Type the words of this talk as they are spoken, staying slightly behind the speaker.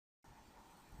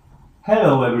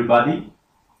Hello everybody,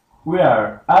 we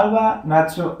are Alba,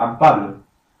 Nacho and Pablo,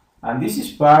 and this is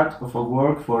part of a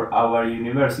work for our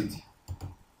university.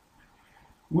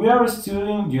 We are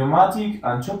studying geomatic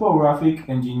and topographic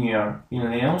engineer in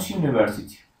Leon's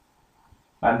University,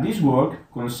 and this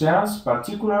work concerns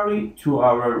particularly to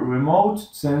our remote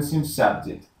sensing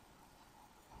subject.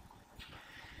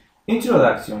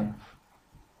 Introduction.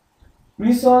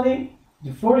 Recently,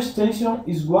 deforestation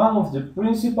is one of the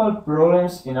principal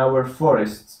problems in our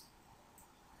forests.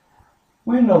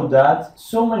 We know that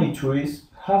so many trees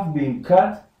have been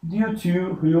cut due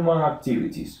to human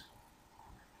activities.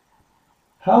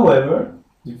 However,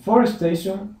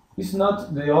 deforestation is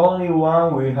not the only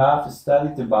one we have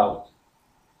studied about.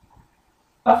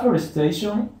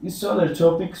 Afforestation is another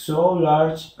topic so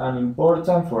large and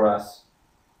important for us.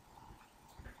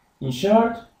 In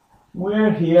short, we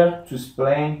are here to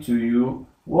explain to you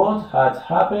what had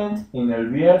happened in El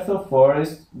Bierzo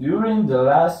forest during the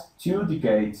last 2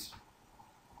 decades.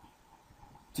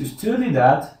 To study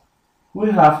that,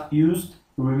 we have used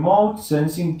remote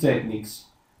sensing techniques,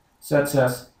 such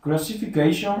as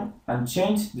classification and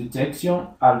change detection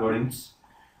algorithms,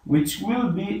 which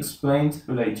will be explained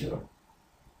later.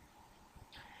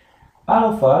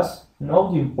 All of us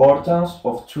know the importance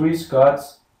of tree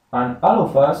cuts, and all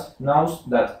of us knows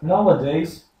that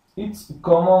nowadays it's a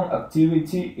common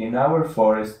activity in our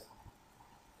forest.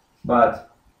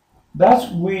 But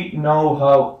does we know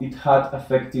how it had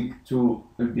affected to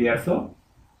El Bierzo?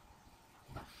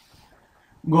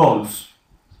 Goals.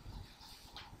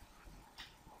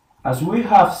 As we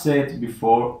have said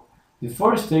before,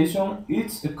 deforestation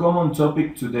is a common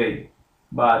topic today,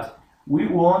 but we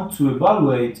want to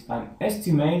evaluate and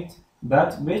estimate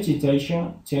that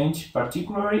vegetation change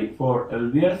particularly for El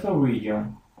Bierzo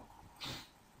region.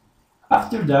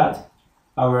 After that,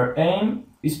 our aim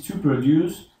is to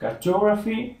produce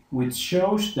cartography which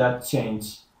shows that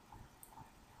change.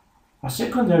 A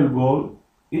secondary goal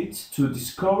is to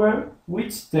discover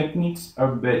which techniques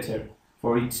are better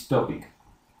for each topic,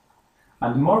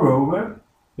 and moreover,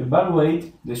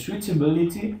 evaluate the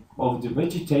suitability of the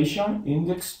vegetation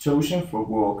index chosen for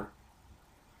work.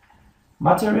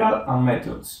 Material and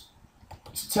methods.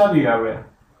 Study area.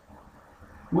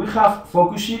 We have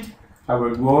focused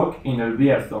our work in El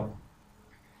Bierzo.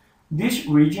 This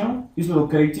region is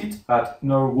located at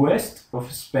northwest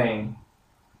of Spain.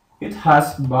 It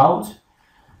has about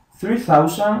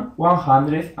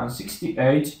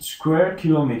 3,168 square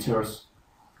kilometers.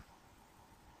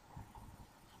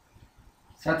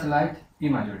 Satellite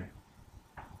imagery.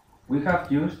 We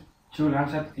have used two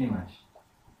Landsat images.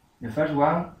 The first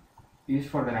one is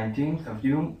for the 19th of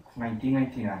June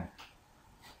 1999.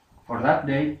 For that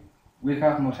date, we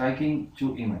have mosaicing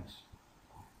two images,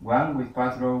 one with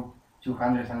path row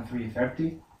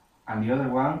 203.30 and the other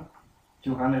one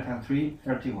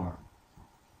 203.31.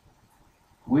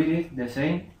 We did the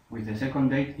same with the second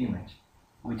date image,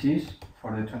 which is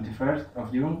for the 21st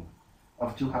of June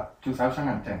of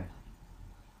 2010.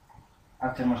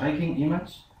 After mosaicing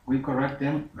images, we correct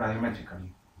them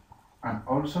radiometrically, and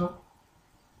also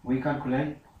we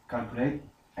calculate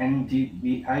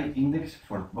NDVI index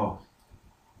for both.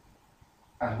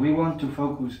 As we want to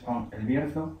focus on El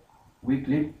Bierzo, we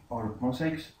clip our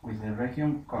mosaics with the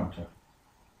region contour.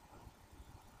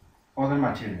 Other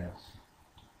materials.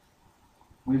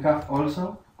 We have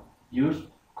also used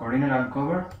Corine Land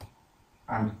Cover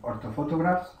and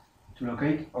orthophotographs to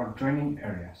locate our training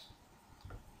areas.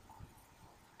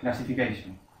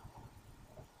 Classification.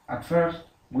 At first,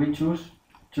 we choose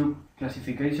two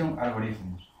classification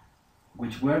algorithms,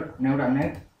 which were neural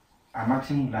net and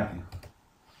maximum likelihood.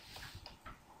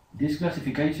 These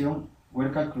classifications were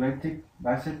calculated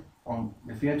based on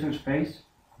the feature space,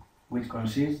 which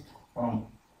consists of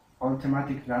all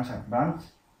thematic Landsat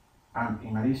bands and,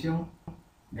 in addition,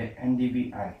 the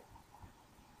NDVI.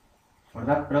 For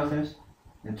that process,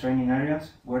 the training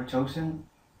areas were chosen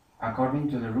according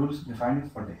to the rules defined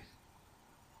for this.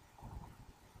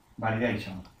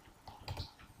 Validation.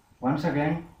 Once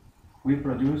again, we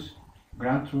produce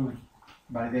ground truth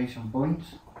validation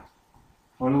points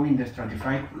following the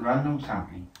stratified random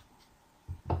sampling.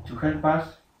 To help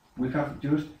us, we have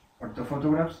used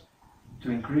orthophotographs to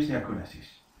increase the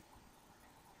accuracies.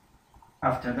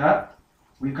 After that,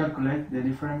 we calculate the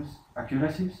different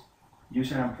accuracies,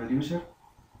 user and producer,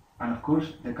 and of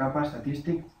course the kappa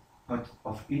statistic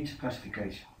of each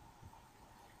classification.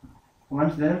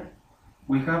 Once there,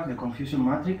 we have the confusion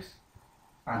matrix,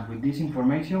 and with this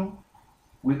information,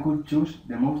 we could choose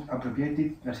the most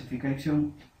appropriate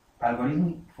classification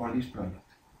algorithm for this project.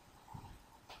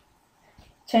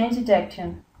 Change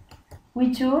detection.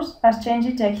 We choose as change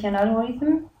detection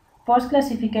algorithm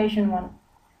post-classification one.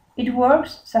 It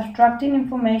works subtracting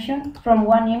information from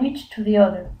one image to the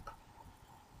other.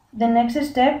 The next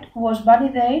step was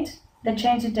validate the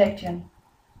change detection.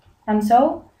 And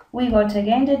so, we got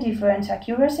again the different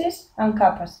accuracies and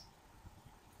kappas.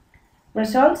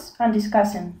 Results and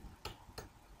discussion.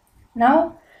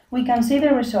 Now, we can see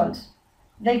the results.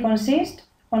 They consist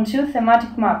on two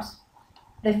thematic maps.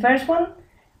 The first one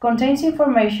contains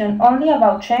information only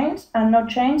about change and no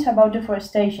change about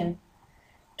deforestation.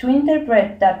 To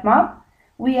interpret that map,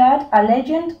 we add a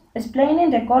legend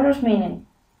explaining the color's meaning.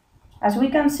 As we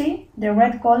can see, the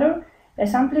red color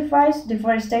exemplifies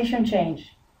deforestation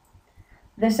change.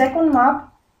 The second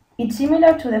map is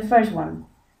similar to the first one,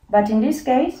 but in this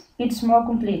case, it's more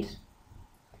complete.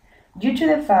 Due to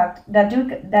the fact that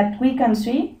we can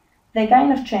see the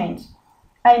kind of change,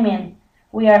 I mean,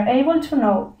 we are able to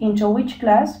know into which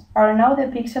class are now the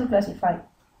pixels classified.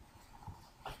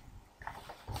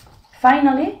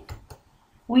 Finally,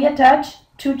 we attach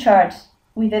two charts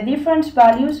with the different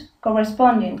values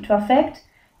corresponding to affect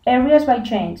areas by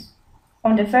change.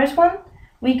 On the first one,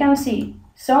 we can see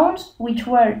zones which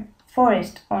were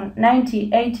forest on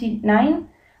 1989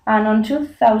 and on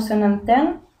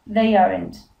 2010 they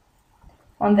aren't.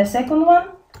 On the second one,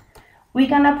 we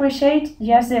can appreciate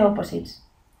just the opposites.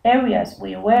 Areas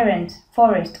which weren't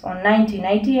forest on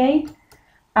 1988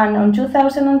 and on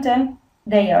 2010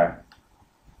 they are.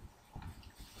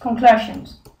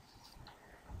 Conclusions.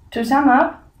 To sum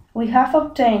up, we have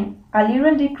obtained a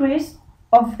little decrease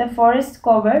of the forest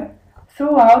cover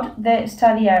throughout the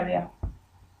study area.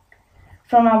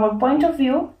 From our point of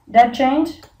view, that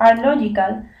changes are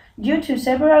logical due to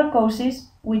several causes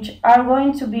which are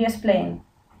going to be explained.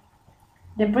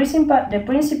 The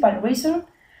principal reason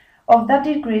of that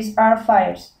decrease are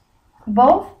fires.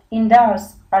 Both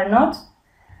indoors or not,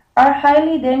 are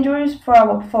highly dangerous for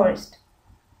our forest.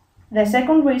 The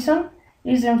second reason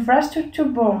is infrastructure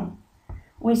boom,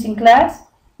 which includes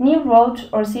new roads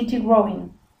or city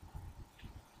growing.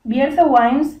 Bierzo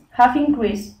wines have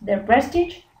increased their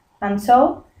prestige and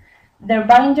so their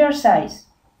binder size.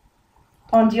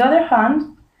 On the other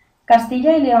hand,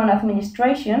 Castilla y León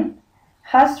administration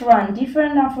has run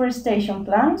different afforestation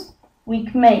plans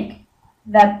which make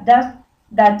that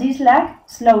this lag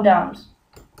slow down.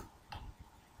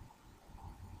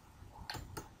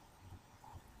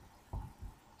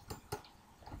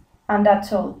 And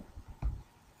that's all.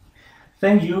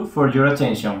 Thank you for your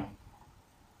attention.